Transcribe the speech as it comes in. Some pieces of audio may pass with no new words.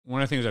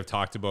one of the things I've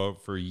talked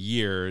about for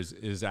years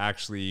is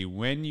actually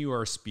when you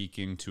are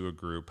speaking to a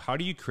group, how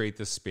do you create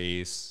the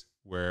space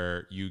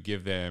where you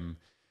give them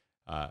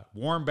a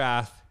warm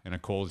bath and a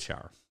cold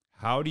shower?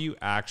 How do you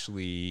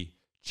actually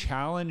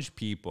challenge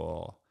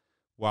people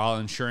while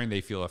ensuring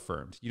they feel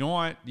affirmed? You don't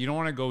want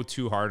to go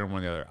too hard on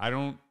one or the other.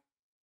 I'm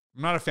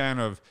not a fan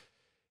of,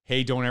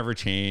 hey, don't ever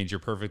change. You're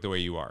perfect the way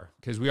you are,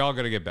 because we all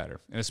got to get better.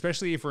 And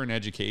especially if we're in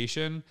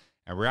education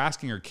and we're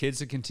asking our kids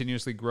to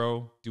continuously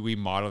grow, do we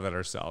model that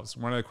ourselves?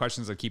 One of the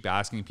questions I keep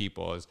asking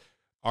people is,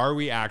 are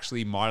we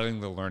actually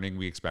modeling the learning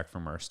we expect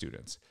from our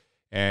students?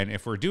 And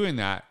if we're doing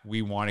that,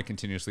 we want to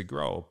continuously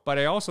grow. But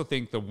I also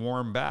think the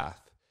warm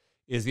bath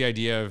is the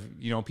idea of,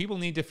 people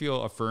need to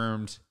feel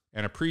affirmed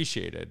and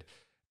appreciated.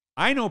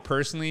 I know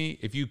personally,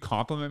 if you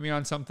compliment me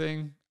on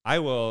something, I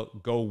will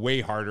go way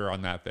harder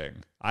on that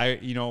thing.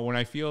 When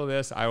I feel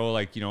this, I will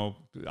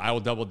I will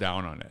double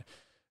down on it.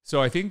 So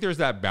I think there's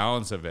that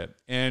balance of it.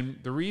 And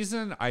the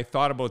reason I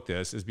thought about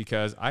this is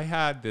because I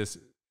had this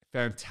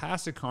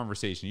fantastic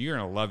conversation. You're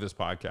going to love this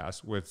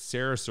podcast with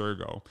Sarah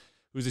Sirgo,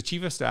 who's the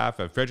chief of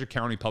staff at Frederick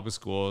County Public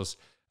Schools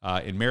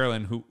in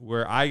Maryland,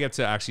 where I get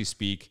to actually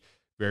speak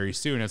very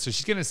soon. And so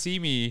she's going to see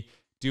me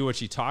do what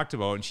she talked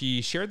about. And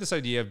she shared this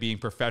idea of being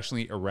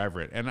professionally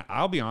irreverent. And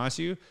I'll be honest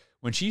with you,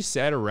 when she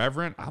said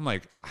irreverent, I'm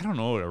like, I don't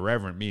know what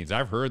irreverent means.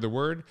 I've heard the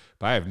word,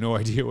 but I have no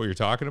idea what you're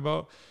talking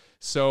about.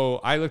 So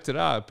I looked it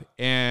up,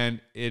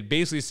 and it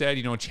basically said,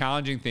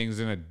 challenging things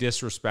in a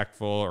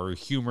disrespectful or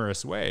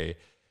humorous way.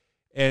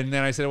 And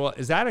then I said, well,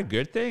 is that a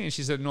good thing? And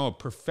she said, no,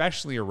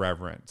 professionally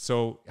irreverent.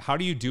 So how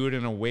do you do it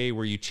in a way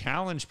where you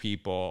challenge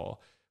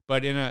people,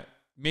 but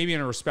maybe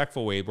in a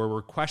respectful way, where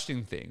we're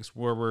questioning things,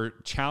 where we're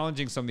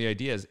challenging some of the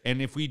ideas?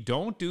 And if we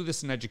don't do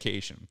this in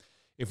education,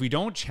 if we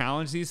don't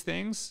challenge these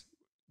things,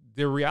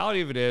 the reality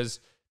of it is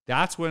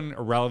that's when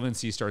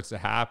irrelevancy starts to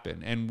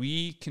happen. And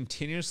we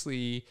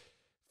continuously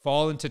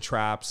fall into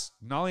traps,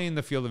 not only in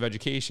the field of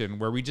education,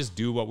 where we just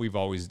do what we've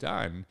always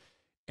done.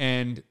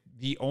 And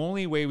the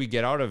only way we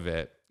get out of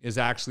it is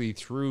actually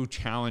through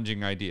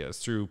challenging ideas,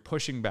 through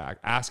pushing back,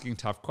 asking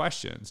tough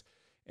questions.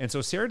 And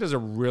so Sarah does a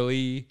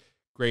really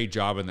great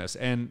job in this.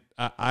 And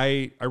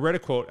I read a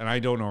quote, and I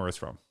don't know where it's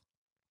from,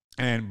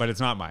 but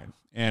it's not mine.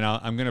 And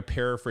I'm going to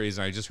paraphrase,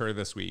 and I just heard it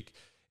this week.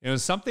 It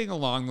was something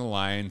along the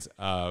lines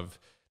of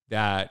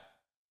that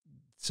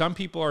some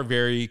people are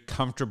very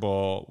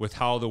comfortable with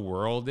how the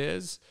world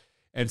is,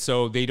 and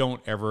so they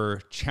don't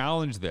ever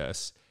challenge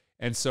this.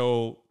 And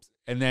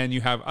then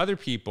you have other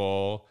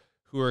people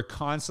who are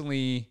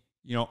constantly,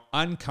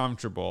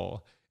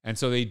 uncomfortable, and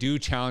so they do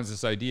challenge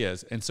these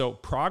ideas. And so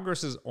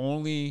progress is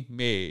only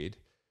made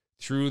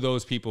through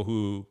those people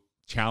who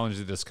challenge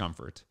the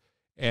discomfort.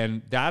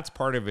 And that's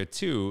part of it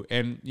too.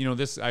 And,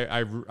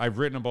 I've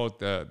written about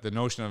the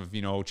notion of,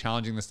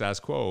 challenging the status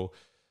quo.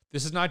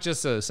 This is not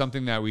just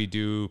something that we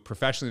do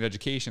professionally in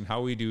education,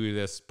 how we do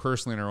this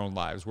personally in our own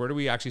lives. Where do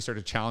we actually start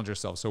to challenge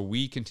ourselves so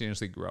we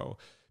continuously grow?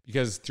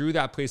 Because through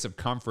that place of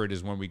comfort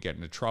is when we get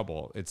into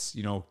trouble. It's,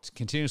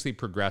 continuously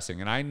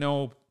progressing. And I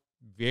know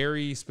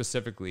very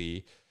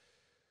specifically,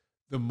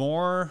 the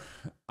more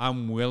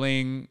I'm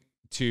willing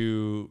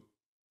to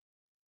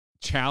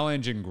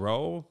challenge and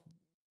grow,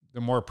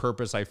 the more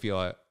purpose I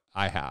feel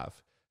I have,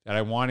 that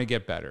I want to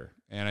get better.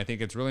 And I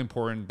think it's really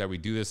important that we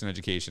do this in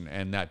education.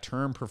 And that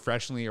term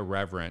professionally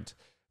irreverent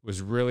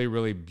was really,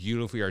 really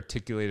beautifully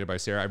articulated by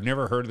Sarah. I've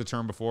never heard of the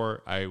term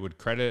before. I would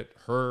credit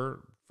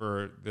her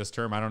for this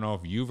term. I don't know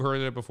if you've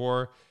heard it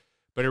before,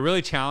 but it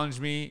really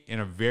challenged me in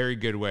a very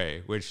good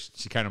way, which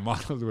she kind of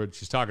modeled what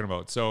she's talking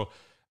about. So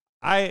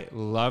I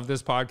love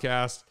this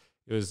podcast.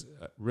 It was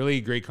a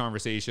really great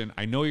conversation.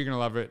 I know you're going to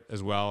love it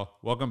as well.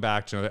 Welcome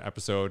back to another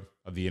episode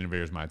of the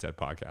Innovators Mindset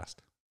Podcast.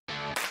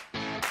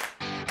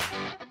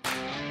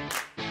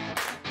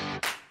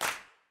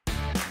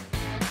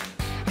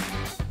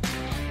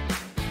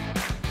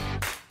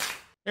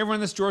 Hey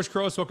everyone, this is George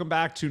Couros. Welcome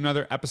back to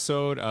another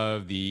episode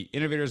of the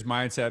Innovators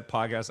Mindset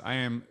Podcast. I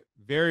am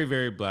very,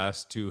 very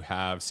blessed to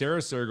have Sarah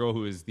Sirgo,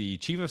 who is the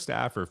Chief of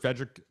Staff for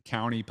Frederick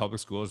County Public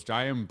Schools.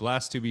 I am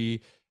blessed to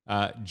be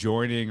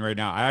joining right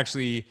now.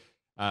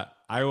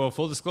 I will,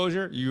 full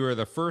disclosure, you are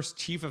the first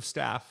Chief of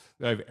Staff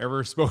that I've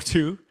ever spoke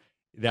to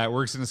that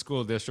works in a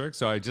school district.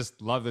 So I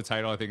just love the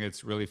title. I think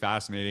it's really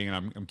fascinating.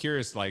 And I'm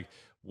curious,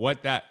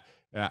 what that...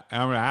 and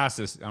I'm going to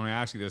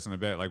ask you this in a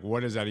bit. What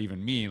does that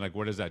even mean?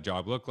 What does that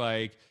job look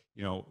like?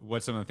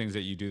 What's some of the things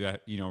that you do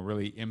that,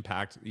 really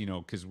impact,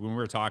 because when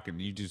we're talking,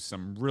 you do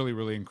some really,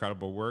 really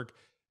incredible work.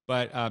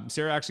 But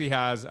Sarah actually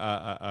has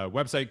a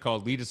website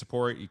called Lead to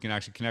Support. You can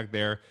actually connect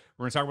there.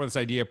 We're going to talk about this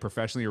idea of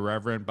professionally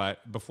irreverent.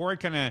 But before I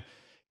kind of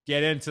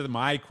get into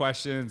my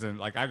questions,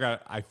 and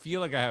I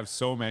feel like I have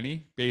so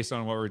many based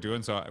on what we're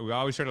doing. So we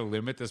always try to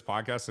limit this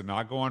podcast to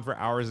not go on for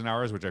hours and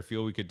hours, which I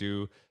feel we could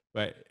do.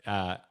 But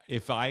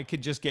if I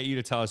could just get you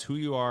to tell us who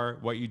you are,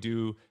 what you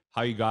do,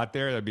 how you got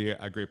there, that'd be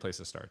a great place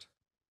to start.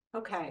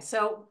 Okay,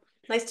 so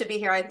nice to be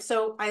here.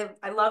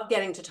 I love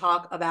getting to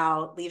talk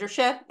about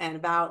leadership and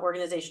about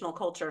organizational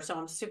culture. So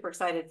I'm super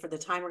excited for the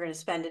time we're going to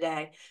spend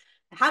today.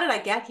 how did I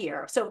get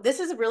here? So this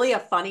is really a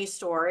funny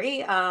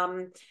story.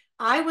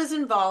 I was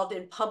involved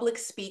in public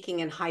speaking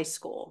in high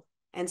school.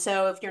 And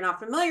so if you're not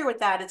familiar with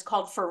that, it's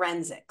called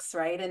forensics,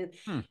 right? And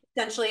Hmm.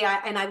 essentially,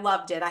 I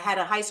loved it. I had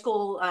a high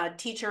school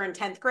teacher in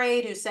 10th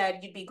grade who said,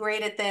 you'd be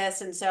great at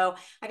this. And so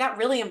I got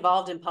really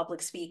involved in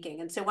public speaking.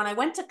 And so when I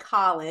went to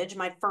college,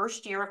 my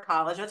first year of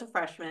college, I was a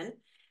freshman,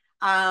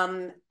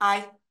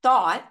 I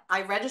thought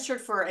I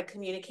registered for a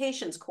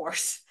communications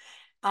course.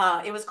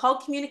 It was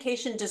called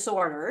Communication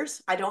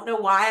Disorders. I don't know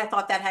why I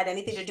thought that had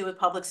anything to do with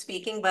public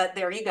speaking, but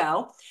there you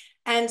go.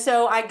 And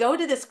so I go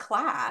to this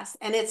class,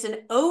 and it's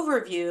an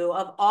overview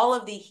of all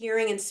of the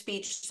hearing and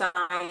speech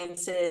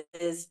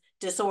sciences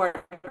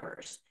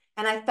disorders.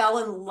 And I fell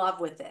in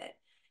love with it.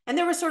 And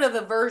there was sort of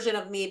a version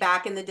of me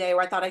back in the day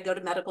where I thought I'd go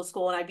to medical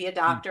school and I'd be a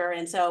doctor.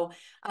 And so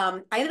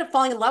I ended up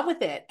falling in love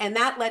with it. And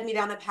that led me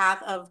down the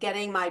path of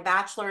getting my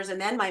bachelor's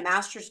and then my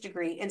master's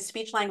degree in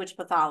speech language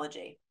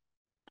pathology.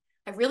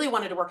 I really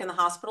wanted to work in the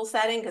hospital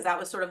setting because that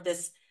was sort of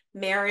this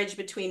marriage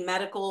between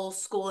medical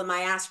school and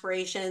my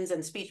aspirations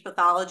and speech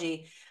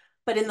pathology.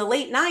 But in the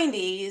late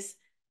 90s,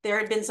 there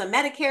had been some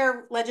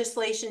Medicare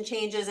legislation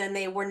changes, and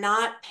they were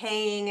not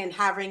paying and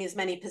having as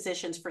many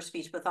positions for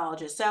speech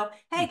pathologists. So,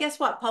 hey, guess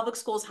what? Public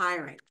schools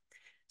hiring.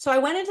 So I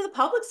went into the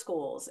public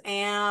schools,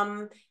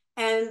 and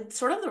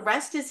sort of the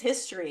rest is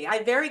history.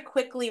 I very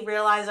quickly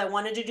realized I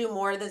wanted to do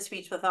more than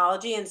speech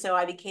pathology. And so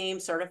I became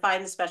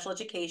certified in special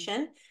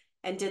education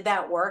and did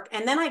that work.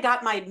 And then I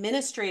got my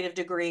administrative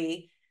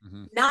degree,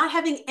 not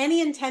having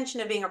any intention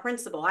of being a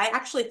principal. I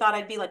actually thought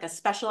I'd be like a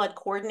special ed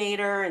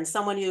coordinator and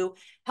someone who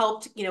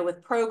helped,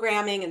 with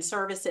programming and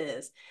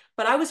services.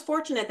 But I was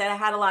fortunate that I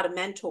had a lot of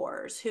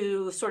mentors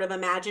who sort of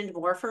imagined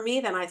more for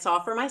me than I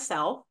saw for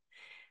myself.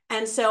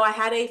 And so I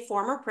had a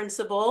former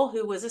principal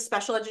who was a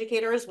special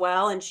educator as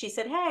well. And she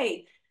said,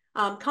 hey,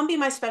 come be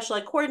my special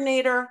ed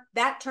coordinator.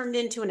 That turned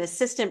into an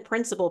assistant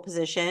principal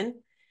position.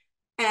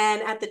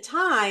 And at the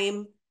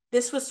time,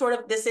 this was sort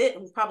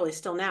of probably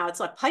still now, it's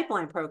like a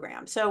pipeline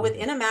program. So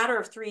within a matter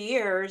of 3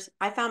 years,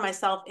 I found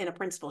myself in a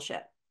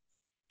principalship.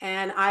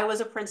 And I was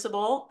a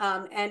principal.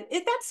 That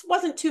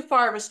wasn't too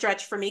far of a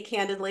stretch for me,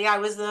 candidly. I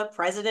was the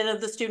president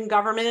of the student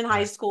government in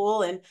high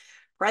school and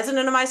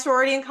president of my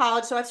sorority in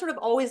college. So I've sort of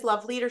always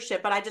loved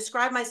leadership, but I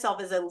describe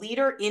myself as a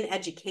leader in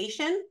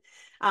education.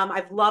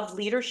 I've loved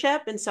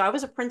leadership. And so I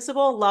was a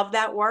principal, loved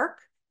that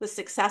work, was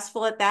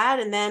successful at that.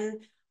 And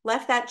then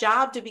left that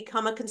job to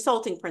become a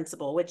consulting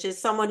principal, which is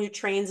someone who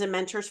trains and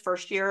mentors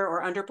first year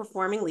or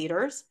underperforming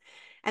leaders.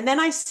 And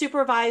then I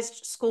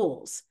supervised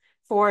schools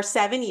for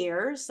 7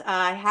 years.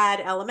 I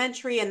had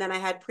elementary, and then I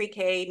had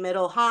pre-K,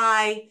 middle,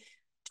 high,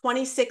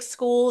 26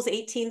 schools,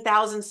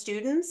 18,000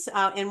 students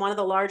in one of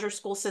the larger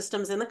school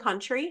systems in the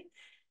country.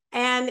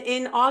 And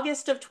in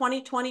August of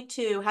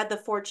 2022, had the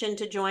fortune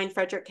to join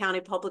Frederick County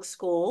Public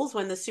Schools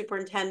when the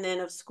superintendent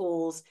of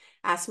schools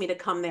asked me to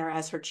come there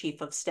as her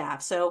chief of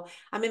staff. So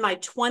I'm in my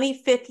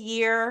 25th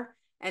year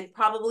and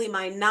probably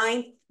my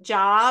 9th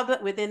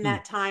job within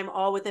that time,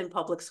 all within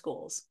public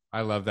schools.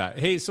 I love that.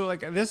 Hey, so like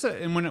this,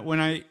 and when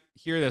I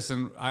hear this,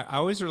 and I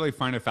always really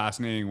find it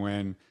fascinating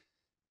when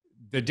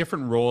the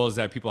different roles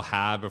that people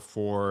have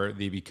before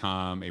they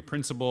become a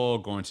principal,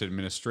 go into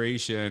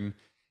administration.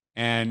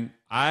 And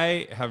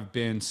I have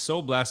been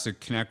so blessed to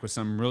connect with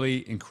some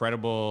really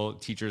incredible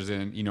teachers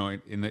in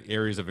the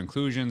areas of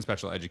inclusion,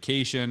 special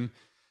education.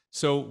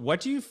 So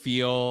what do you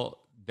feel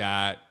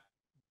that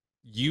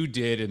you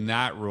did in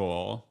that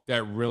role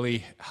that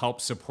really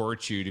helped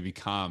support you to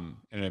become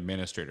an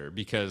administrator?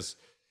 Because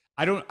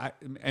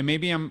and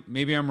maybe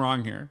I'm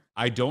wrong here.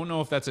 I don't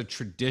know if that's a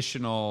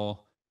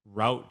traditional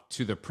route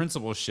to the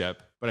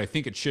principalship, but I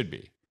think it should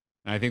be.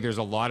 And I think there's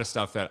a lot of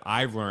stuff that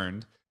I've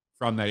learned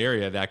from that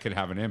area that could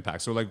have an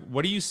impact. So like,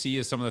 what do you see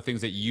as some of the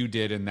things that you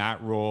did in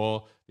that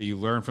role that you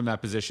learned from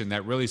that position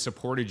that really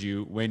supported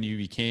you when you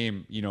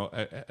became,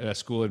 a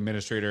school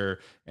administrator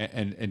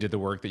and did the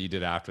work that you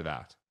did after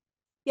that?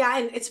 Yeah,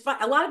 and it's fun.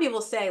 A lot of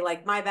people say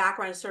like my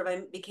background sort of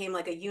I became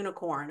like a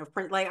unicorn of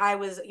print. Like I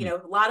was,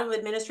 a lot of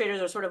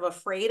administrators are sort of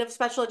afraid of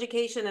special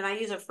education, and I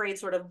use afraid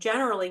sort of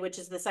generally, which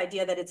is this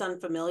idea that it's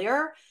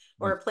unfamiliar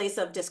or a place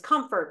of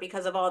discomfort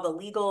because of all the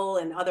legal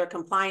and other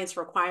compliance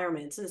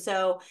requirements. And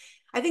so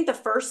I think the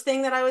first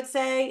thing that I would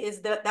say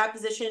is that that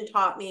position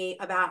taught me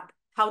about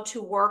how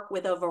to work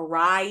with a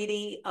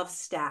variety of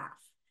staff.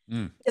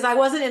 Because I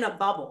wasn't in a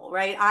bubble,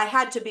 right? I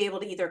had to be able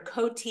to either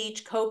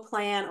co-teach,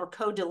 co-plan, or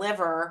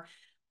co-deliver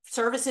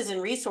services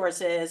and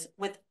resources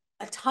with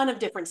a ton of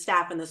different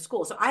staff in the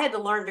school. So I had to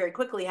learn very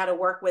quickly how to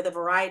work with a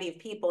variety of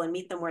people and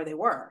meet them where they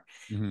were,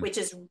 which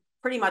is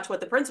pretty much what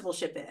the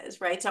principalship is,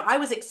 right? So I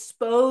was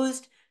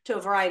exposed to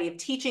a variety of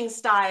teaching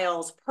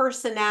styles,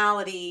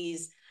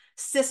 personalities,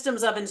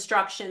 systems of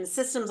instruction,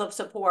 systems of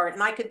support.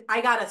 And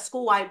I got a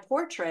school-wide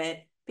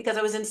portrait because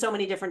I was in so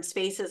many different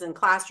spaces and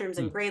classrooms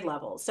and grade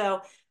levels.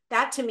 So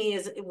that to me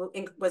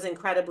was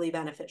incredibly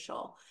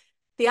beneficial.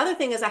 The other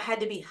thing is I had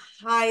to be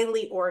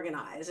highly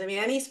organized. I mean,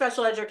 any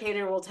special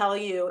educator will tell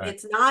you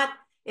it's not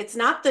it's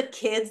not the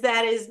kids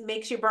that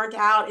makes you burnt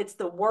out. It's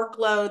the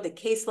workload, the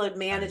caseload Right.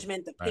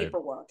 management, the Right.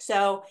 paperwork.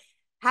 So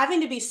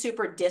having to be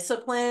super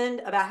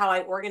disciplined about how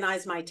I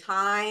organize my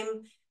time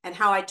and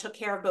how I took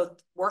care of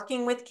both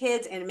working with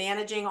kids and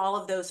managing all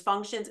of those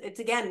functions. It's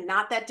again,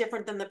 not that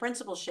different than the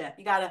principalship.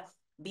 You got to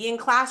be in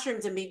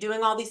classrooms and be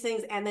doing all these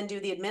things and then do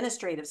the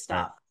administrative Right.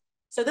 stuff.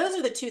 So those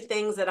are the two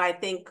things that I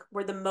think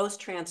were the most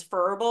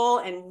transferable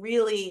and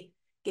really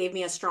gave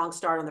me a strong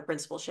start on the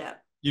principalship.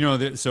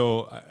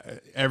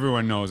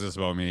 Everyone knows this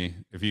about me.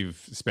 If you've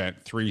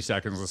spent 3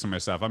 seconds listening to my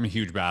stuff, I'm a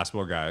huge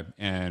basketball guy,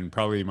 and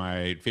probably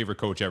my favorite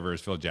coach ever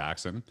is Phil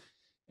Jackson.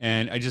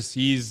 And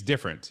he's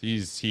different. He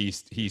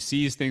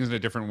sees things in a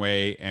different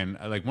way. And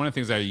like one of the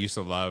things I used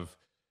to love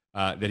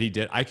that he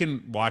did, I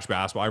can watch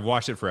basketball. I've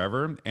watched it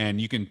forever,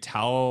 and you can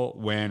tell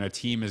when a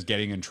team is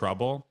getting in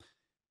trouble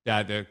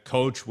that the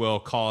coach will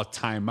call a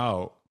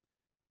timeout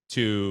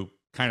to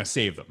kind of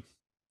save them.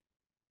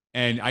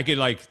 And I could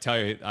like tell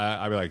you,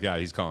 I'd be like, yeah,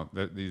 he's calling.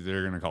 They're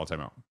going to call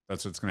timeout.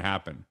 That's what's going to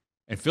happen.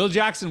 And Phil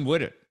Jackson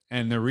wouldn't.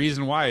 And the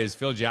reason why is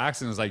Phil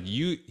Jackson is like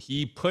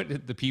he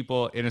put the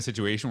people in a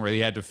situation where they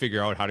had to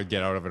figure out how to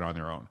get out of it on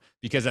their own.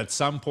 Because at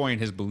some point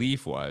his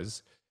belief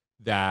was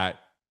that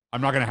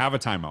I'm not going to have a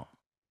timeout.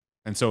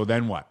 And so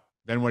then what?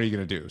 Then what are you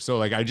going to do? So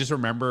like I just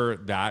remember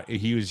that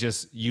he was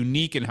just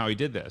unique in how he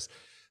did this.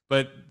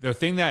 But the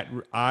thing that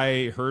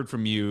I heard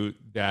from you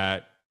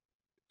that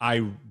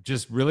I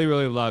just really,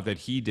 really love that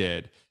he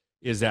did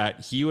is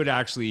that he would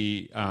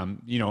actually,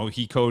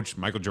 he coached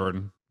Michael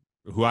Jordan,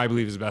 who I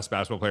believe is the best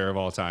basketball player of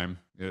all time,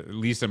 at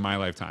least in my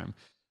lifetime.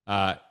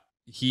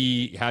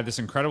 He had this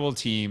incredible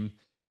team,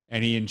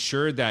 and he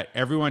ensured that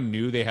everyone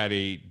knew they had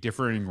a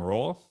differing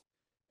role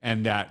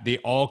and that they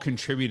all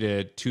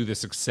contributed to the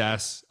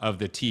success of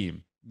the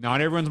team.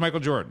 Not everyone's Michael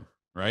Jordan,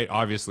 right?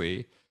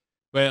 Obviously.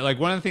 But like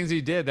one of the things he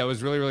did that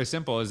was really, really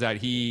simple is that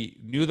he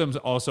knew them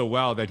all so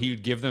well that he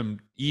would give them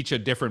each a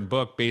different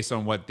book based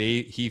on what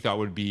he thought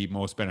would be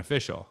most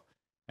beneficial.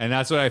 And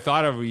that's what I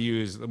thought of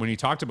you is when he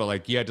talked about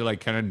like you had to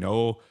like kind of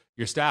know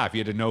your staff,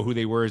 you had to know who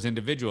they were as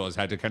individuals,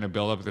 had to kind of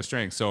build up their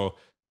strengths. So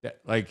that,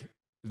 like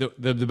the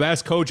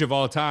best coach of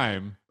all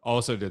time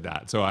also did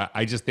that. So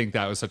I just think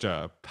that was such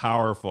a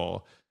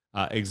powerful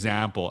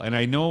example. And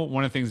I know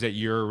one of the things that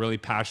you're really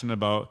passionate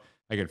about,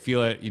 I could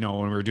feel it,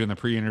 when we were doing the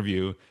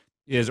pre-interview,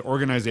 is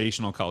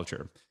organizational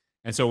culture.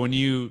 And so when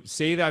you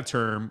say that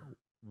term,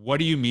 what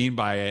do you mean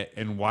by it?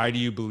 And why do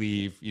you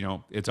believe,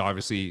 it's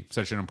obviously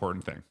such an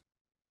important thing?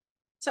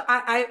 So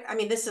I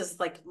mean, this is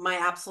like my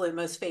absolute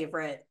most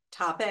favorite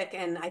topic.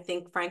 And I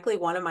think, frankly,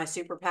 one of my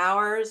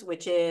superpowers,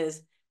 which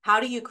is how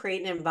do you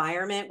create an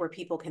environment where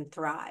people can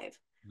thrive?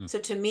 Mm-hmm. So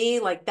to me,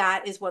 like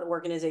that is what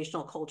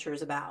organizational culture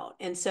is about.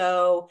 And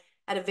so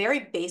at a very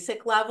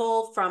basic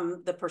level,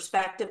 from the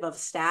perspective of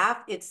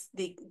staff, it's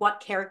what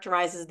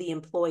characterizes the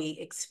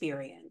employee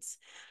experience.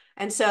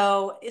 And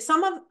so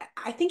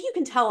I think you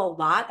can tell a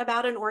lot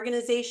about an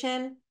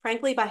organization,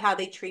 frankly, by how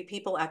they treat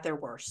people at their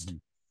worst.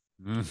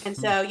 Mm-hmm. And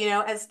so,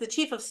 as the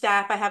chief of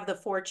staff, I have the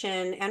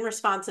fortune and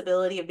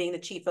responsibility of being the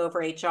chief over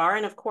HR.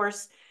 And of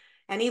course,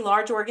 any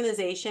large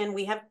organization,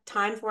 we have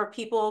times where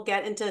people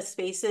get into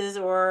spaces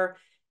or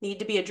need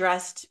to be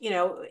addressed,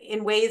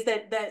 in ways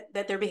that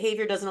their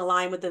behavior doesn't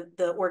align with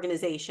the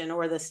organization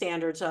or the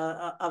standards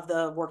of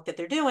the work that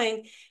they're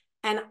doing.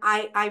 And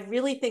I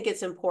really think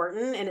it's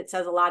important, and it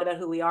says a lot about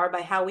who we are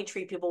by how we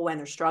treat people when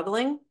they're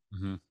struggling.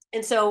 Mm-hmm.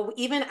 And so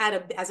even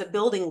as a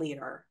building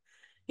leader,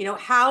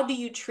 how do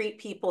you treat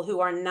people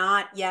who are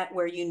not yet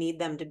where you need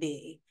them to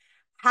be?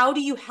 How do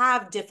you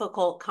have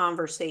difficult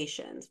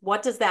conversations?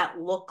 What does that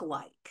look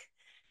like?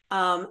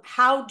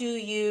 How do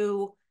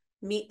you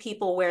meet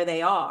people where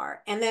they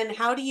are? And then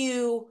how do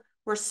you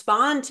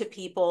respond to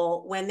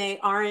people when they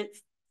aren't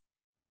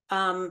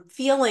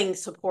feeling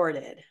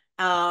supported?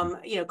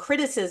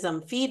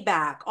 Criticism,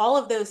 feedback, all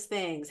of those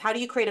things. How do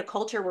you create a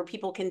culture where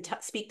people can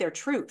speak their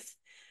truth?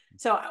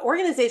 So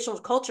organizational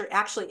culture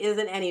actually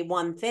isn't any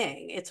one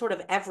thing. It's sort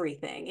of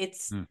everything.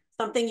 It's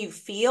something you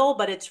feel,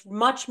 but it's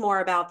much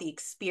more about the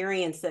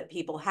experience that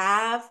people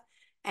have.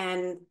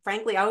 And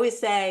frankly, I always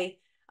say,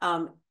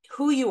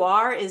 who you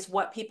are is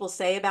what people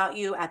say about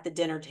you at the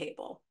dinner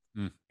table.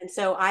 And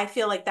so I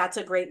feel like that's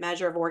a great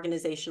measure of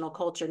organizational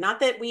culture. Not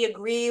that we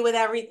agree with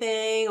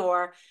everything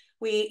or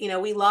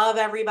we love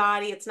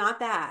everybody. It's not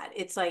that.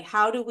 It's like,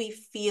 how do we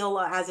feel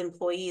as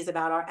employees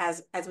about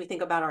as we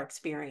think about our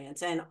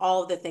experience and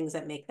all of the things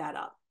that make that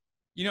up?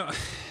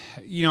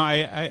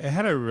 I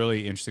had a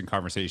really interesting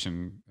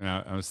conversation.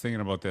 I was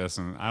thinking about this,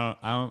 and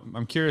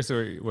I'm curious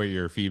what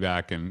your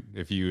feedback and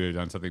if you had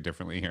done something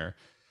differently here.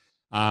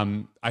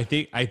 I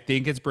think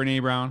it's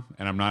Brene Brown,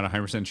 and I'm not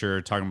 100% sure.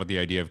 Talking about the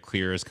idea of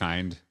clear is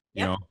kind.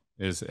 Yep.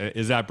 Is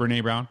that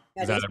Brene Brown?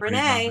 That is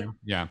Brene. Brown?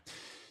 Yeah.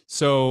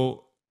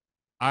 So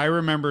I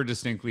remember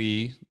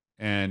distinctly,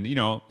 and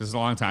this is a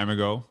long time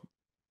ago,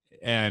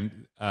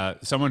 and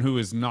someone who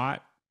is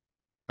not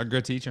a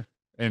good teacher,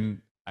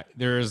 and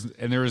there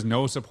is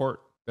no support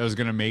that was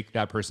going to make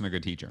that person a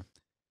good teacher.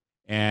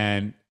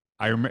 And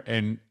I remember,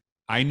 and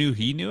I knew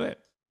he knew it,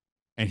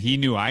 and he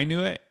knew I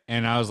knew it,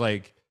 And I was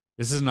like,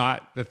 this is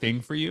not the thing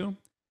for you,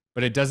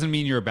 but it doesn't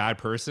mean you're a bad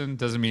person.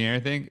 Doesn't mean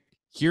anything.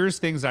 Here's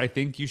things I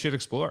think you should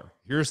explore.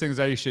 Here's things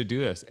that you should do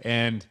this.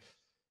 And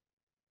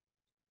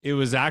it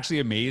was actually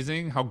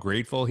amazing how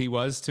grateful he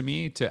was to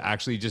me to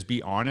actually just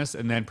be honest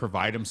and then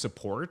provide him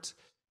support,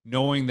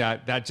 knowing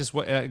that just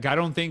what I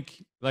don't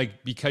think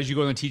like because you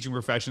go in the teaching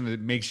profession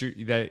that makes sure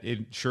that it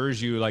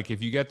ensures you like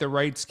if you get the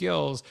right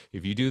skills,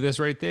 if you do this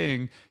right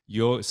thing,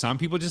 some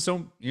people just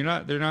don't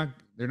they're not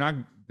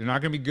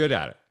going to be good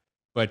at it.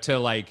 But to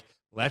like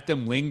let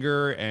them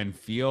linger and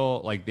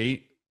feel like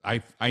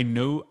I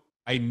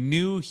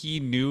knew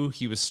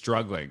he was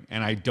struggling,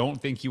 and I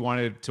don't think he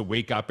wanted to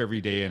wake up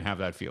every day and have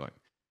that feeling.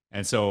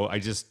 And so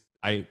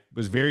I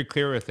was very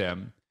clear with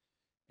him,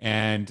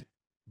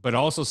 but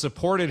also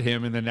supported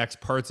him in the next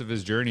parts of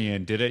his journey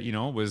and did it,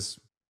 was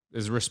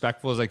as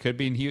respectful as I could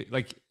be.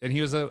 And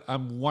he was a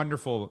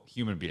wonderful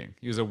human being.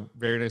 He was a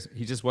very nice,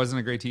 he just wasn't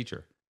a great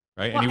teacher.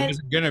 Right. Well, and he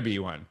wasn't going to be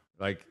one,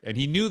 and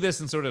he knew this,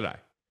 and so did I.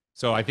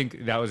 So I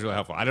think that was really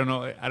helpful. I don't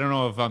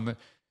know if I'm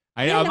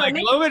a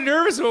little bit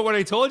nervous about what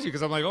I told you,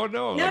 because I'm like, oh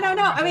no. No.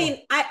 I mean,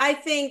 I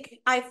think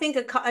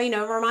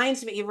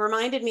it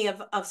reminded me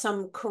of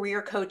some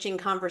career coaching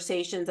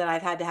conversations that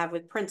I've had to have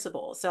with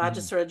principals. So I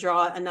just sort of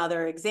draw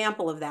another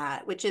example of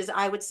that, which is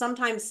I would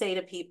sometimes say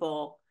to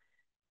people,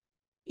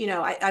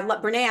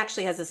 Brene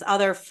actually has this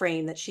other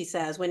frame that she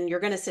says, when you're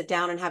going to sit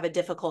down and have a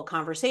difficult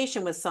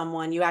conversation with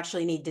someone, you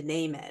actually need to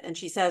name it. And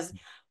she says,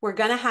 we're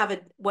going to have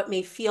what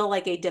may feel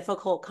like a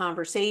difficult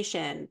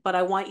conversation, but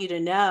I want you to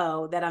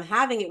know that I'm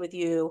having it with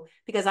you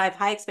because I have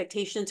high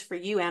expectations for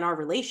you and our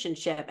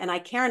relationship. And I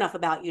care enough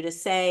about you to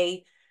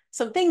say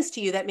some things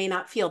to you that may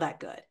not feel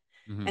that good.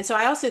 Mm-hmm. And so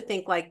I also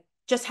think like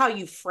just how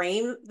you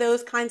frame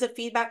those kinds of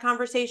feedback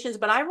conversations.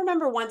 But I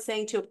remember once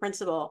saying to a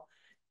principal,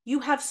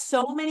 you have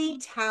so many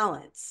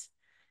talents.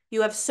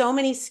 You have so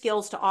many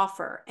skills to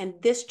offer, and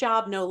this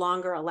job no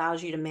longer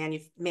allows you to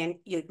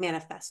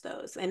manifest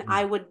those. And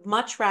I would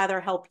much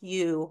rather help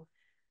you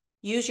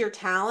use your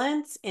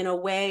talents in a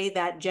way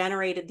that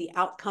generated the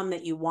outcome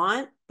that you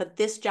want, but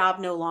this job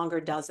no longer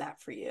does that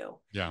for you.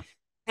 Yeah.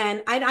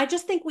 And I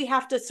just think we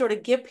have to sort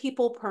of give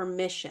people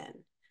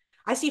permission.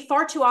 I see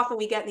far too often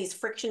we get in these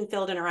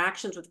friction-filled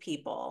interactions with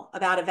people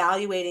about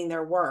evaluating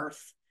their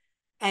worth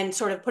and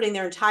sort of putting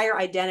their entire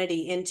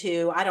identity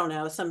into, I don't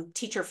know, some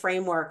teacher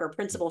framework or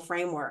principal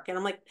framework. And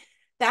I'm like,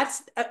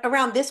 that's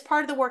around this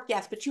part of the work,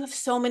 yes, but you have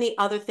so many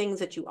other things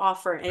that you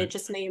offer, and it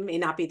just may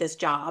not be this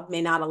job,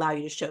 may not allow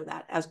you to show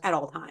that at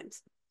all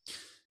times.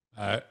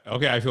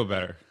 Okay, I feel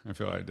better. I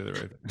feel I did the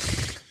right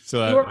thing.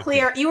 So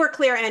you were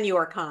clear and you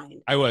were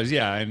kind. I was,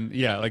 yeah. And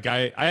yeah, like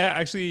I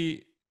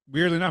actually,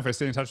 weirdly enough, I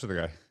stayed in touch with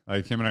the guy.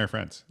 Like him and I are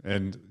friends.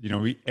 And,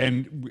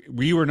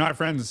 we were not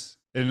friends.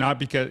 And not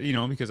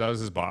because I was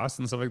his boss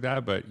and stuff like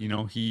that, but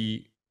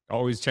he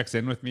always checks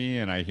in with me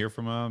and I hear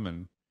from him,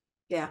 and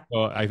yeah.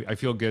 So I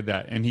feel good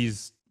and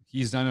he's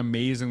done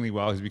amazingly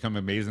well. He's become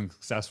amazingly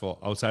successful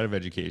outside of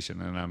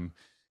education. And I'm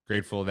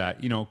grateful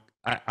that,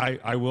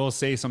 I will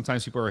say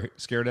sometimes people are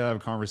scared to have a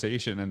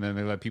conversation and then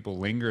they let people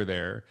linger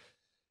there.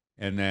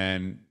 And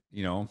then,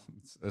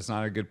 it's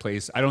not a good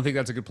place. I don't think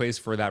that's a good place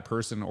for that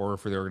person or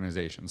for the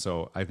organization.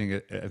 So I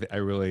think I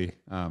really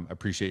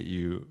appreciate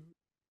you.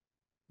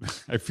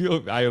 I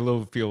feel a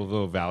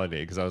little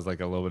validated because I was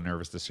like a little bit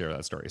nervous to share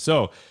that story.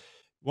 So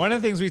one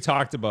of the things we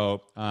talked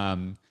about,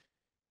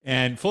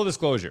 and full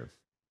disclosure,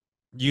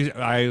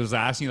 I was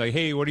asking you like,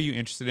 hey, what are you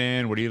interested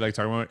in? What do you like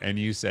talking about? And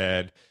you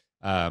said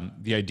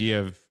the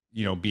idea of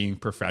being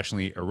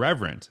professionally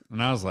irreverent,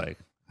 and I was like,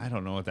 I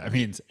don't know what that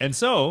means. And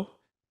so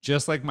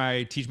just like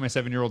my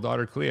 7-year-old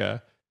daughter Clea,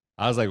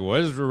 I was like, what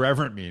does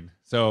irreverent mean?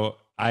 So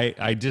I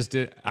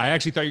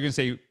actually thought you were gonna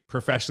say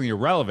professionally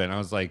irrelevant. I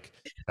was like,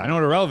 I know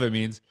what irrelevant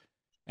means.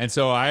 And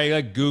so I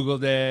like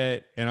Googled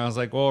it and I was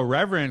like, well,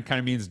 irreverent kind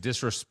of means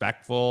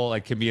disrespectful,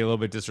 like can be a little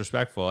bit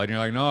disrespectful. And you're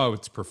like, no,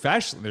 it's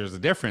professional. There's a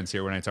difference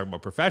here when I talk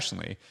about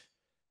professionally.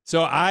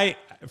 So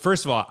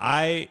first of all,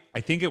 I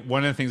think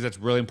one of the things that's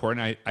really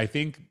important, I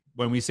think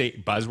when we say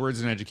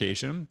buzzwords in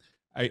education,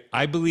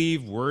 I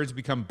believe words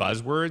become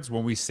buzzwords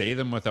when we say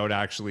them without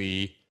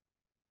actually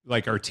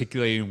like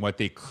articulating what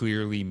they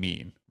clearly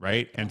mean,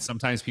 right? And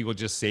sometimes people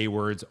just say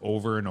words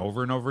over and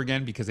over and over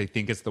again because they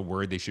think it's the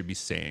word they should be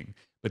saying.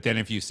 But then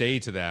if you say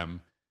to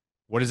them,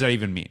 what does that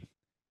even mean?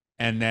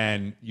 And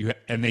then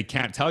they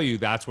can't tell you,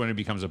 that's when it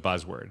becomes a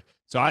buzzword.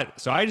 So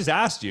I just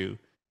asked you,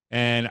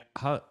 and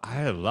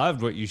I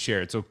loved what you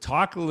shared. So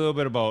talk a little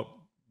bit about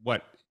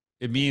what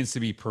it means to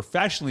be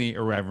professionally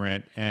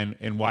irreverent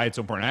and why it's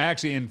so important. I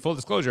actually, in full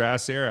disclosure,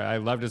 asked Sarah, I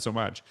loved it so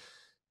much.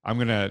 I'm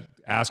going to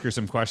ask her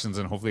some questions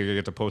and hopefully I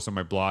get to post on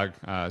my blog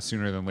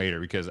sooner than later,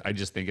 because I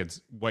just think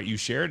what you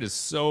shared is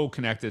so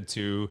connected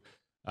to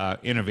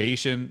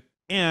innovation.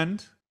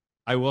 And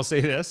I will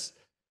say this,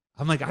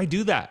 I'm like, I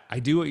do that. I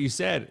do what you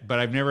said, but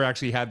I've never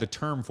actually had the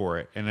term for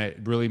it. And it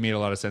really made a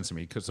lot of sense to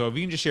me. So if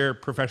you can just share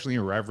professionally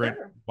irreverent,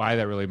 sure, why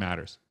that really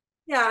matters.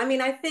 Yeah. I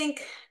mean, I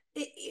think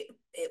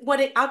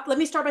let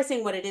me start by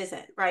saying what it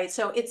isn't, right?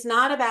 So it's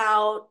not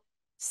about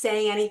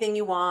saying anything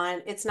you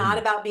want. It's not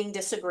Mm, about being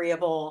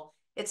disagreeable.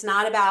 It's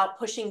not about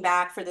pushing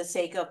back for the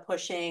sake of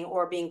pushing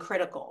or being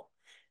critical.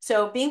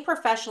 So being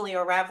professionally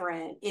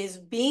irreverent is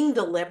being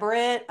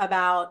deliberate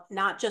about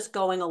not just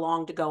going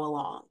along to go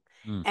along.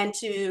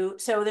 mm,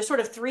 So there's sort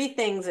of three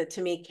things that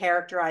to me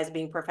characterize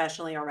being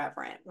professionally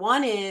irreverent.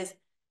 One is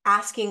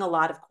asking a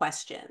lot of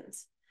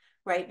questions,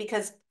 right?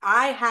 Because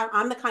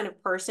I'm the kind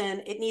of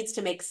person, it needs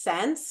to make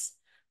sense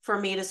for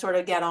me to sort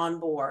of get on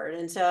board.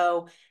 And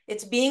so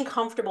it's being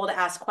comfortable to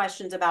ask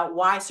questions about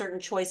why certain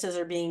choices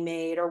are being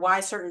made or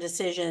why certain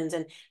decisions,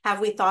 and have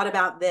we thought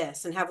about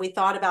this and have we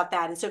thought about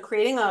that. And so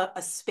creating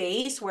a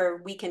space where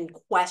we can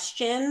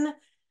question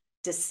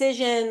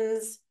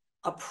decisions,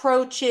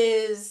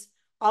 approaches,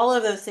 all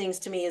of those things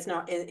to me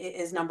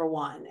is number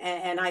one.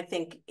 And I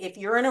think if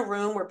you're in a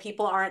room where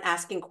people aren't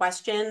asking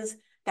questions,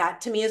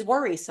 that to me is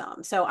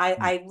worrisome. So mm.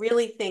 I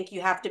really think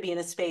you have to be in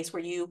a space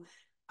where you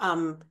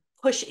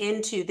push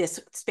into this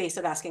space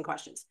of asking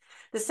questions.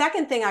 The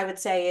second thing I would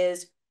say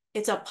is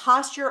it's a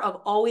posture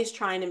of always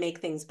trying to make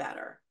things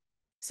better.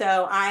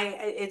 So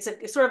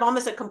it's sort of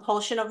almost a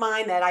compulsion of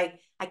mine that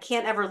I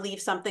can't ever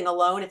leave something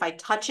alone. If I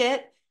touch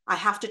it, I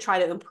have to try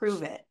to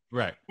improve it.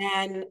 Right.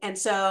 And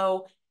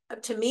so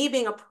to me,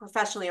 being a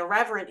professionally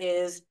irreverent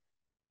is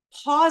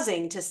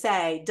pausing to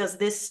say, does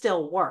this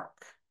still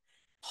work?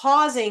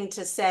 Pausing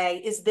to say,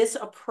 is this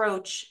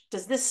approach,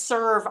 does this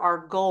serve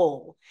our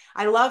goal?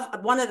 I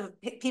love, one of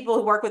the people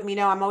who work with me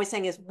know I'm always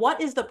saying is, what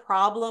is the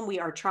problem we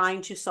are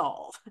trying to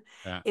solve?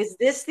 Yeah. Is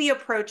this the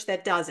approach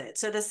that does it?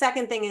 So the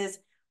second thing is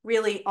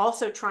really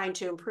also trying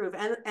to improve.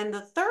 And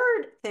the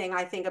third thing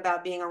I think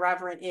about being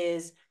irreverent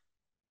is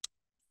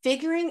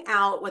figuring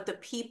out what the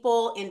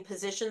people in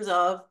positions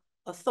of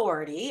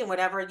authority, and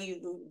whatever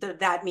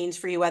that means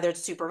for you, whether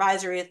it's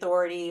supervisory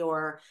authority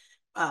or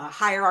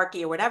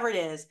hierarchy or whatever it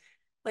is,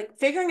 like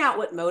figuring out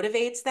what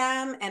motivates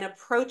them and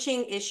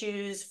approaching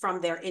issues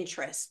from their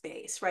interest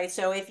base, right?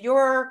 So if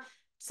you're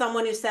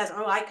someone who says,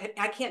 oh,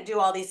 I can't do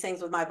all these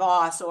things with my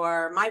boss,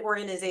 or my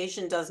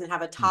organization doesn't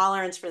have a Mm,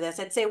 tolerance for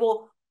this, I'd say,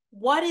 well,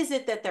 what is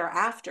it that they're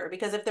after?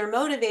 Because if they're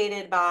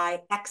motivated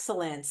by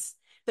excellence,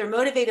 they're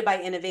motivated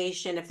by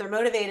innovation, if they're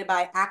motivated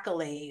by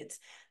accolades,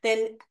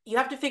 then you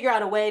have to figure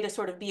out a way to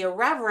sort of be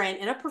irreverent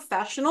in a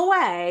professional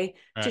way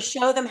to right.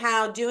 show them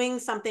how doing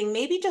something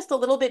maybe just a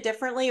little bit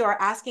differently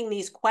or asking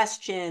these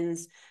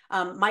questions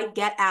might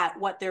get at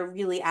what they're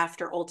really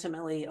after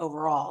ultimately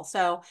overall.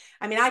 So,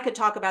 I mean, I could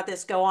talk about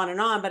this, go on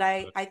and on, but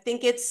I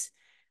think it's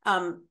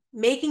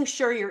making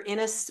sure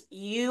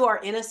you are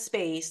in a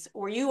space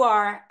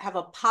where have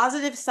a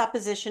positive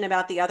supposition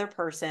about the other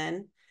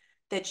person,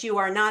 that you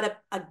are not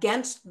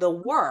against the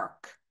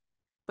work,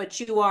 but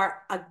you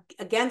are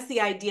against the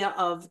idea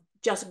of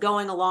just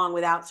going along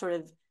without sort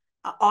of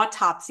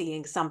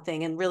autopsying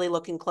something and really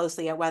looking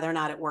closely at whether or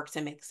not it works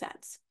and makes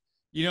sense.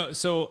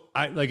 So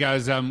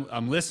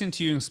I'm listening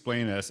to you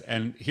explain this,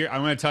 and here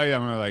I'm going to tell you,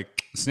 I'm going to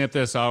like snip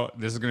this out.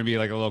 This is going to be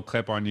like a little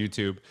clip on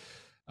YouTube.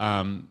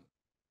 Um,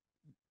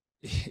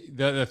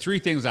 the three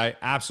things I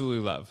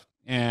absolutely love,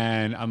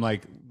 and I'm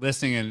like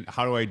listening, and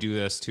how do I do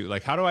this too?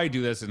 Like, how do I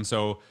do this? And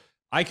so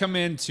I come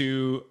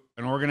into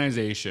an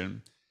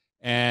organization,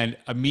 and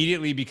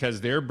immediately,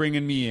 because they're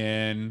bringing me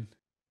in,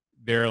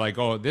 they're like,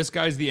 oh, this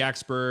guy's the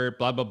expert,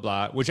 blah, blah,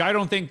 blah, which I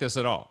don't think this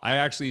at all. I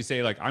actually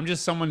say, like, I'm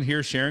just someone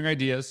here sharing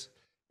ideas,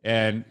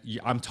 and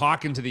I'm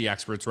talking to the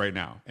experts right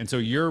now. And so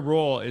your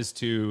role is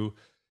to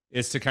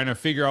kind of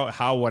figure out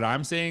how what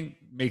I'm saying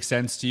makes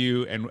sense to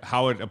you and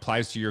how it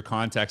applies to your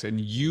context. And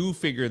you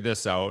figure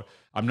this out.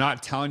 I'm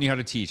not telling you how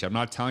to teach. I'm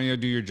not telling you how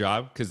to do your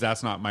job, because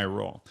that's not my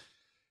role.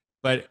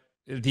 But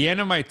at the end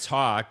of my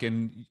talk,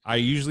 and I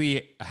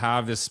usually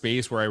have this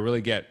space where I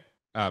really get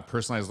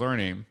personalized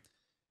learning,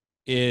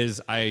 is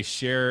I'm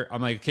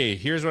like, okay,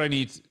 here's what I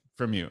need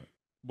from you.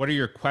 What are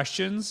your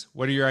questions?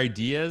 What are your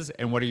ideas?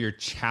 And what are your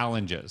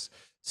challenges?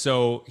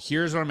 So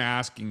here's what I'm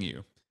asking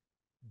you.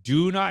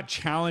 Do not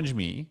challenge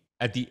me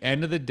at the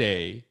end of the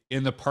day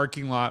in the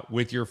parking lot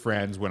with your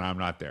friends when I'm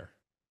not there.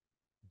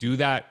 Do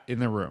that in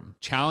the room.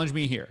 Challenge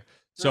me here.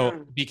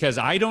 So, because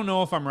I don't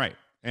know if I'm right.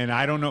 And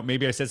I don't know,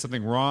 maybe I said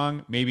something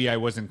wrong. Maybe I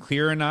wasn't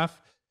clear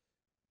enough,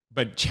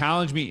 but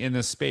challenge me in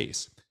this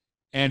space.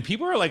 And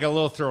people are like a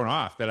little thrown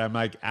off that I'm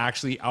like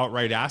actually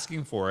outright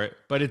asking for it.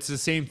 But it's the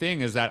same thing,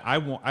 is that I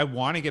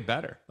want to get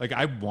better. Like,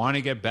 I want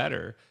to get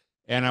better.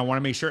 And I want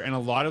to make sure. And a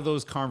lot of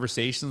those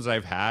conversations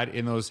I've had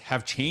in those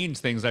have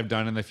changed things I've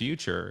done in the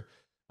future.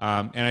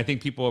 And I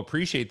think people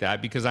appreciate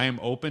that, because I am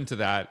open to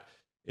that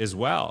as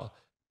well.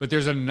 But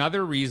there's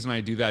another reason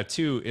I do that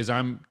too, is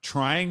I'm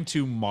trying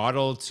to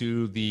model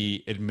to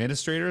the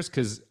administrators,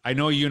 because I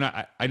know you and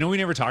I know we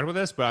never talked about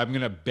this, but I'm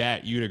going to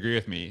bet you'd agree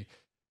with me.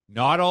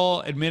 Not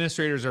all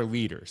administrators are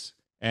leaders.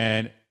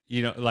 And,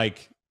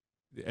 like,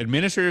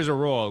 administrators are a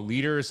role. A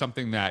leader is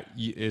something that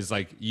is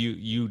like,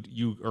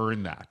 you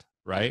earn that,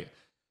 right?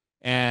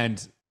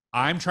 And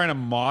I'm trying to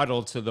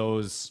model to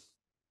those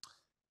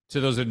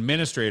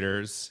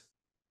administrators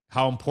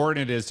how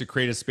important it is to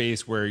create a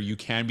space where you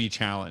can be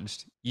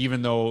challenged,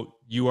 even though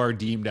you are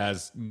deemed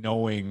as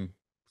knowing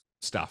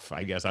stuff,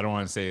 I guess. I don't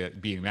want to say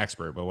being an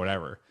expert, but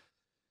whatever.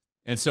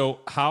 And so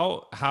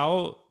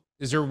how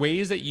is there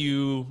ways that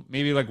you,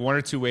 maybe like one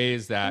or two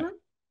ways that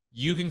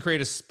you can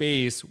create a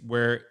space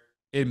where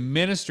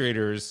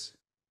administrators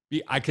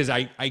because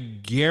I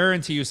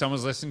guarantee you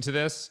someone's listening to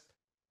this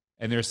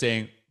and they're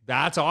saying,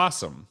 that's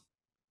awesome,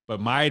 but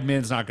my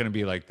admin's not going to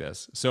be like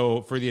this.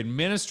 So for the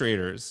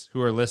administrators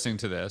who are listening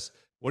to this,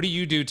 what do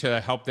you do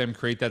to help them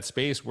create that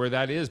space where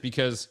that is?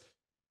 Because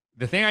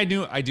the thing I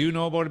do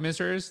know about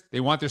administrators, they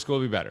want their school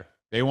to be better.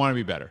 They want to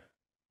be better.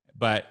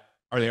 But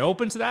are they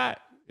open to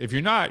that? If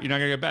you're not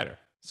going to get better.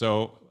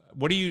 So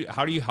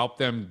how do you help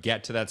them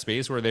get to that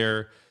space where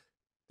their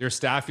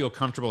staff feel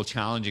comfortable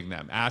challenging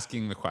them,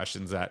 asking the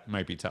questions that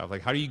might be tough?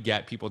 Like, how do you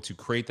get people to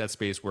create that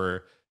space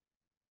where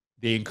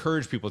they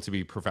encourage people to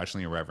be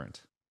professionally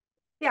irreverent?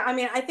 Yeah, I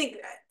mean,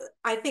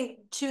 I think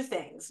two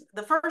things.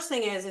 The first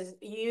thing is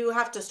you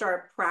have to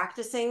start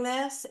practicing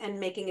this and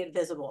making it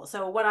visible.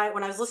 So when I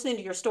was listening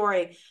to your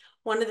story,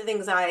 one of the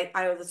things I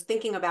was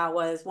thinking about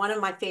was, one of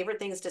my favorite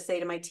things to say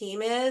to my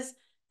team is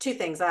two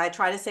things that I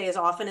try to say as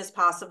often as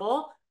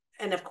possible.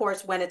 And of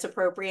course, when it's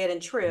appropriate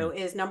and true,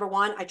 is number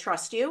one, I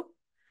trust you,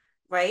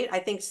 right? I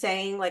think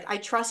saying like, I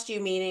trust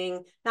you,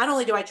 meaning not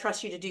only do I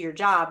trust you to do your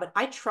job, but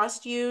I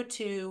trust you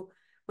to,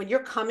 when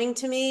you're coming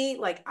to me,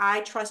 like,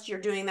 I trust you're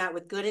doing that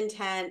with good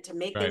intent to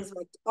make things,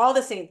 like all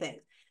the same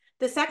things.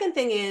 The second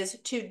thing is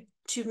to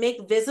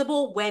make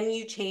visible when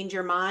you change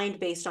your mind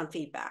based on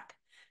feedback.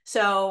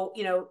 So,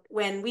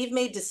 when we've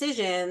made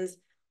decisions,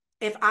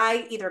 if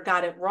I either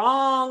got it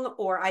wrong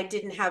or I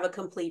didn't have a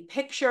complete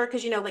picture,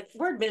 because, like,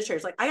 we're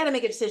administrators, like, I got to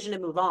make a decision to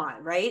move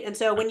on, right? And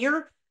so when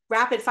you're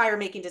rapid fire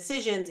making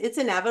decisions, it's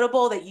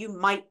inevitable that you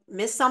might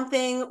miss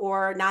something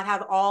or not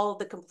have all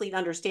the complete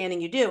understanding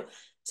you do.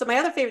 So my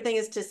other favorite thing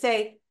is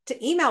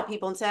to email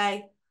people and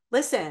say,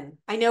 listen,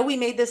 I know we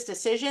made this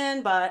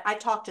decision, but I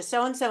talked to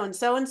so-and-so and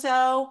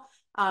so-and-so,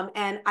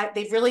 and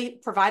they've really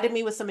provided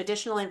me with some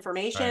additional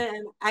information.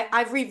 And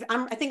I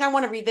think I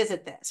want to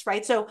revisit this,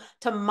 right? So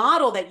to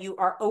model that you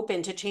are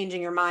open to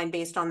changing your mind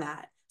based on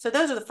that. So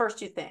those are the first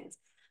two things.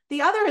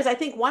 The other is, I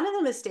think one of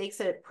the mistakes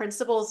that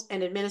principals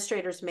and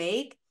administrators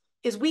make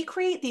is we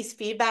create these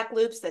feedback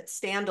loops that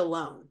stand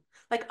alone.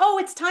 Like, oh,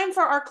 it's time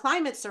for our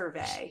climate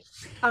survey.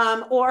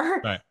 Or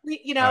I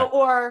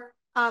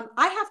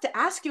have to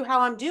ask you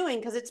how I'm doing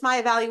because it's my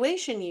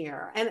evaluation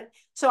year. And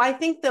so I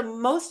think the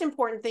most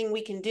important thing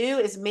we can do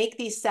is make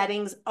these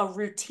settings a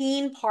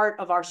routine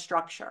part of our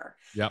structure.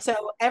 Yep.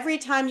 So every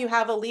time you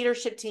have a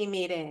leadership team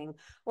meeting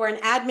or an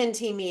admin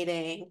team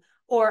meeting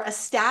or a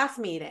staff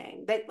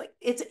meeting, that like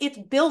it's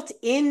built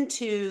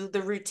into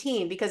the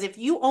routine. Because if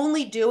you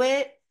only do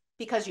it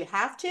because you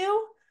have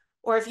to,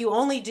 or if you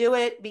only do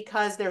it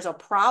because there's a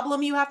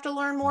problem you have to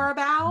learn more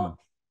about,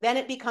 then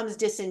it becomes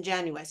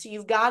disingenuous. So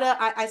you've got to,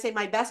 I say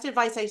my best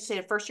advice, I say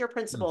to first year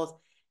principals,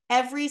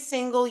 every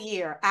single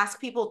year, ask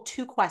people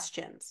two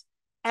questions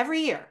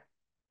every year.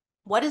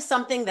 What is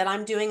something that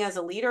I'm doing as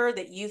a leader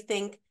that you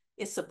think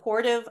is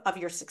supportive of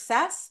your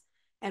success?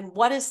 And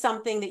what is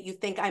something that you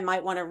think I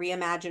might want to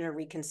reimagine or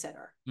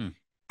reconsider?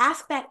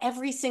 Ask that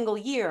every single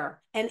year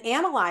and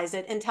analyze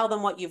it and tell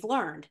them what you've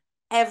learned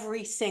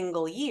every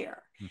single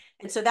year.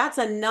 And so that's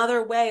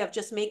another way of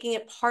just making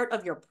it part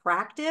of your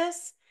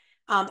practice,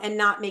 and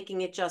not making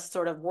it just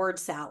sort of word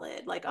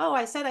salad. Like, oh,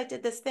 I said I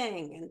did this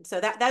thing. And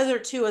so those are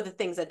two of the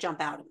things that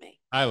jump out at me.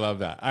 I love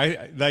that.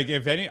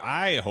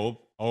 I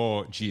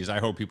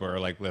hope people are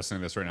like listening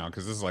to this right now,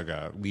 because this is like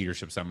a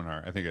leadership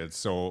seminar. I think it's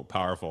so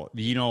powerful.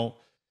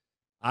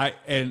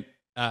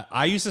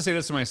 I used to say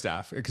this to my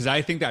staff, because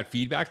I think that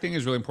feedback thing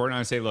is really important.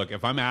 I say, look,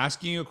 if I'm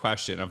asking you a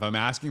question, if I'm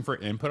asking for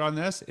input on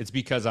this, it's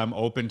because I'm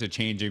open to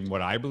changing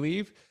what I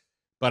believe.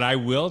 But I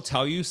will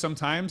tell you,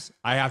 sometimes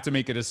I have to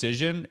make a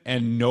decision,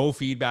 and no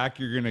feedback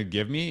you're going to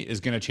give me is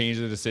going to change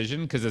the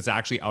decision, because it's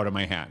actually out of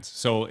my hands.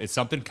 So it's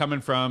something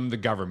coming from the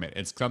government.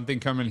 It's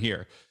something coming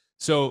here.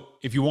 So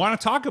if you want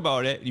to talk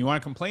about it, and you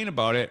want to complain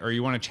about it, or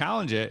you want to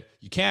challenge it,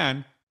 you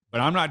can,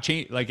 but I'm not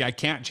I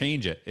can't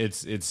change it.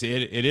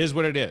 It is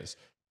what it is,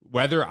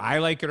 whether I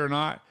like it or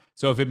not.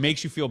 So if it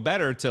makes you feel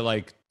better to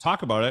like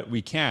talk about it,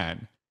 we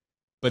can,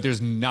 but there's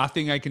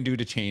nothing I can do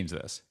to change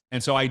this.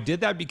 And so I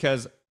did that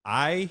because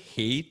I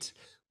hate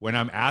when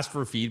I'm asked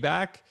for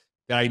feedback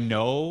that I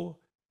know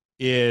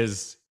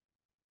is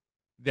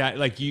that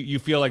like you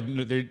feel like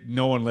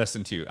no one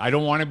listened to you. I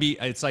don't want to be,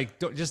 it's like,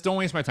 don't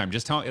waste my time.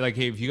 Just tell me, like,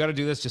 hey, if you got to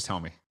do this, just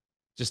tell me.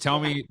 Just tell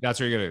me that's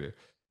what you're going to do.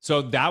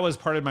 So that was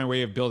part of my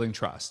way of building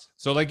trust.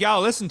 So like, yeah,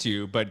 I'll listen to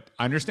you, but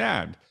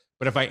understand.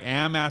 But if I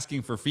am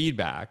asking for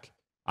feedback,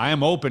 I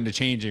am open to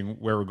changing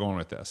where we're going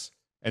with this.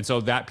 And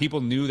so that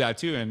people knew that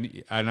too.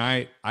 And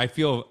I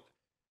feel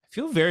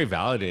very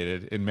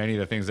validated in many of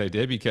the things I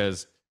did,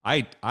 because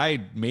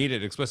I made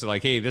it explicit,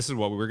 like, hey, this is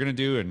what we were going to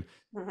do, and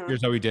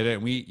here's how we did it.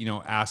 And we,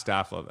 asked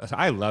staff.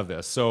 I love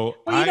this. So,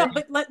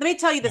 but let me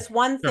tell you this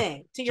one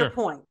thing to your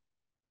point.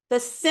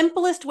 The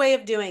simplest way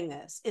of doing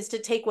this is to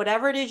take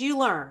whatever it is you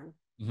learn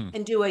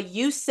and do a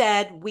 "you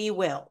said we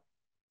will."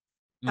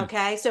 Mm.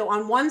 Okay, so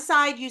on one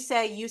side you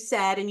say you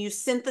said, and you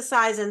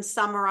synthesize and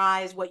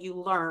summarize what you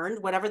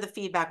learned, whatever the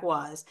feedback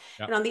was.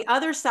 Yep. And on the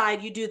other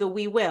side, you do the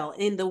we will.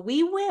 In the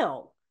we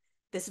will,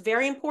 this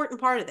very important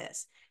part of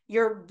this,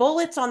 your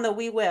bullets on the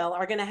we will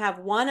are going to have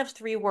one of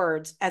three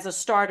words as a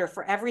starter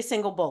for every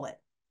single bullet: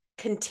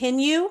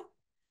 continue,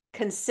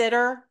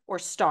 consider, or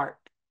start.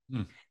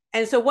 Mm.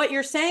 And so what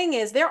you're saying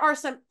is there are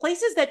some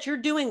places that you're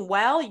doing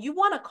well. You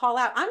want to call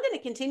out, I'm going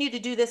to continue to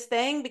do this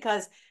thing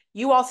because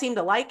you all seem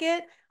to like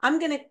it. I'm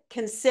going to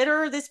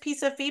consider this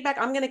piece of feedback.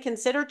 I'm going to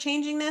consider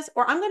changing this,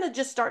 or I'm going to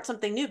just start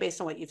something new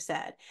based on what you've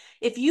said.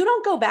 If you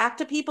don't go back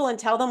to people and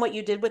tell them what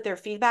you did with their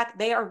feedback,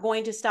 they are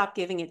going to stop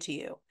giving it to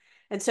you.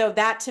 And so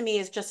that to me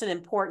is just an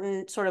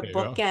important sort of There you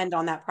go. bookend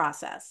on that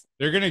process.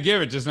 They're going to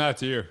give it, just not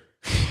to you.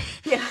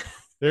 Yeah.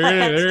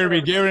 They're gonna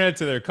be giving it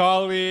to their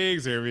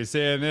colleagues. They're gonna be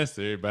saying this,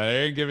 but they're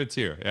gonna give it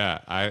to you. Yeah,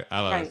 I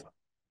love it.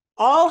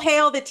 All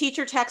hail the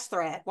teacher text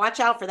thread.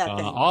 Watch out for that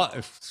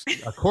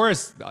thing. Of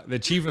course, the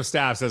chief of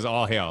staff says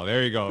all hail.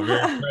 There you go.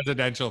 Very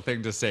presidential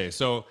thing to say.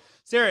 So,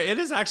 Sarah, it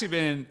has actually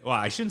been, well,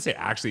 I shouldn't say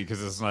actually,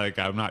 because it's like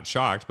I'm not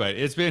shocked, but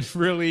it's been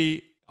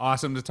really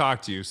awesome to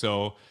talk to you.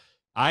 So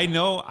I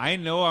know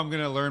I'm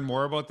gonna learn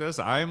more about this.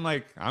 I'm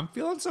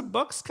feeling some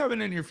books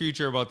coming in your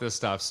future about this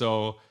stuff.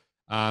 So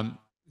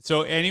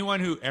so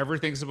anyone who ever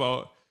thinks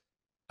about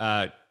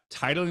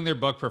titling their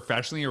book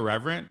Professionally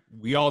Irreverent,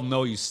 we all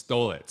know you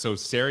stole it. So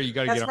Sarah, you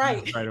got to get on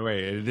it right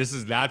away.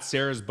 That's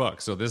Sarah's book.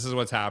 So this is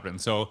what's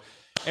happened. So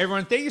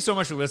everyone, thank you so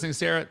much for listening,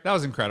 Sarah. That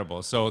was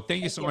incredible. So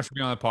thank you so much for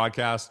being on the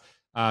podcast.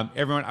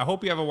 Everyone, I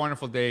hope you have a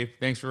wonderful day.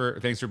 Thanks for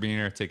being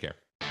here. Take care.